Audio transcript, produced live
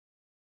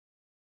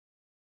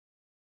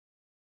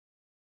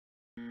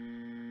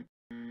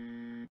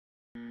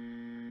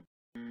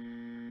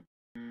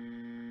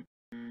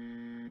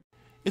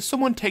If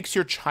someone takes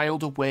your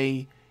child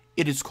away,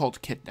 it is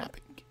called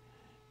kidnapping.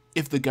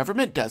 If the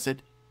government does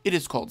it, it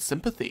is called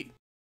sympathy.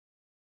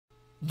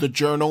 The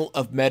Journal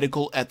of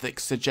Medical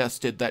Ethics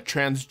suggested that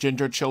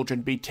transgender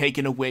children be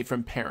taken away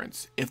from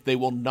parents if they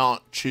will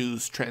not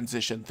choose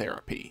transition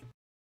therapy.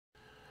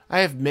 I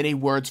have many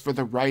words for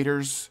the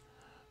writers,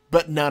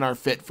 but none are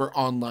fit for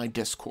online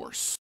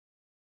discourse.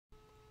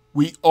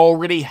 We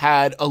already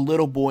had a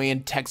little boy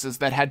in Texas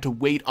that had to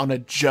wait on a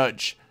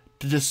judge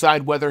to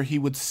decide whether he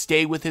would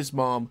stay with his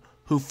mom,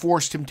 who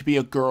forced him to be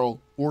a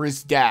girl, or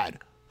his dad,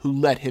 who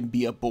let him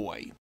be a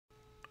boy.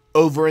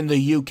 Over in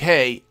the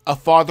UK, a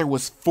father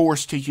was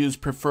forced to use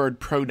preferred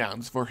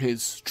pronouns for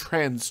his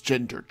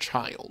transgender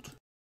child.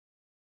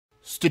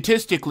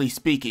 Statistically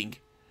speaking,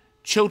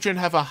 children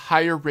have a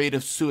higher rate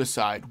of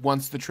suicide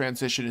once the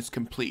transition is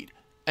complete,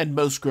 and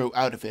most grow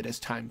out of it as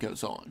time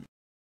goes on.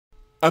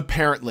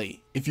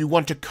 Apparently, if you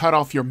want to cut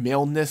off your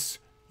maleness,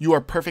 you are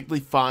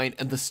perfectly fine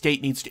and the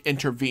state needs to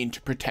intervene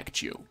to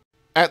protect you.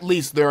 At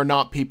least there are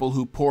not people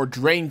who pour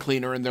drain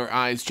cleaner in their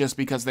eyes just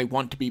because they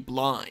want to be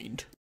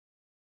blind.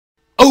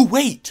 Oh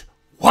wait!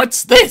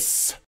 What's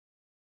this?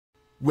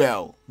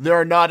 Well, there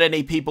are not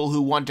any people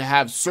who want to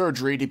have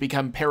surgery to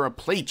become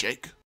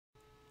paraplegic.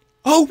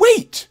 Oh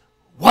wait!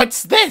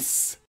 What's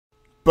this?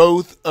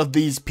 Both of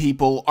these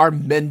people are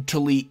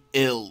mentally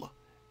ill,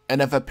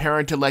 and if a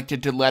parent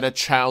elected to let a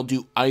child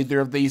do either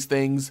of these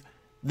things,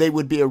 they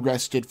would be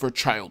arrested for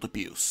child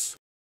abuse.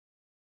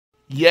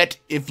 Yet,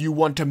 if you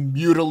want to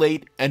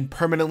mutilate and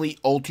permanently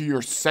alter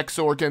your sex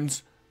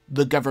organs,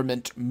 the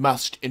government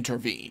must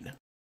intervene.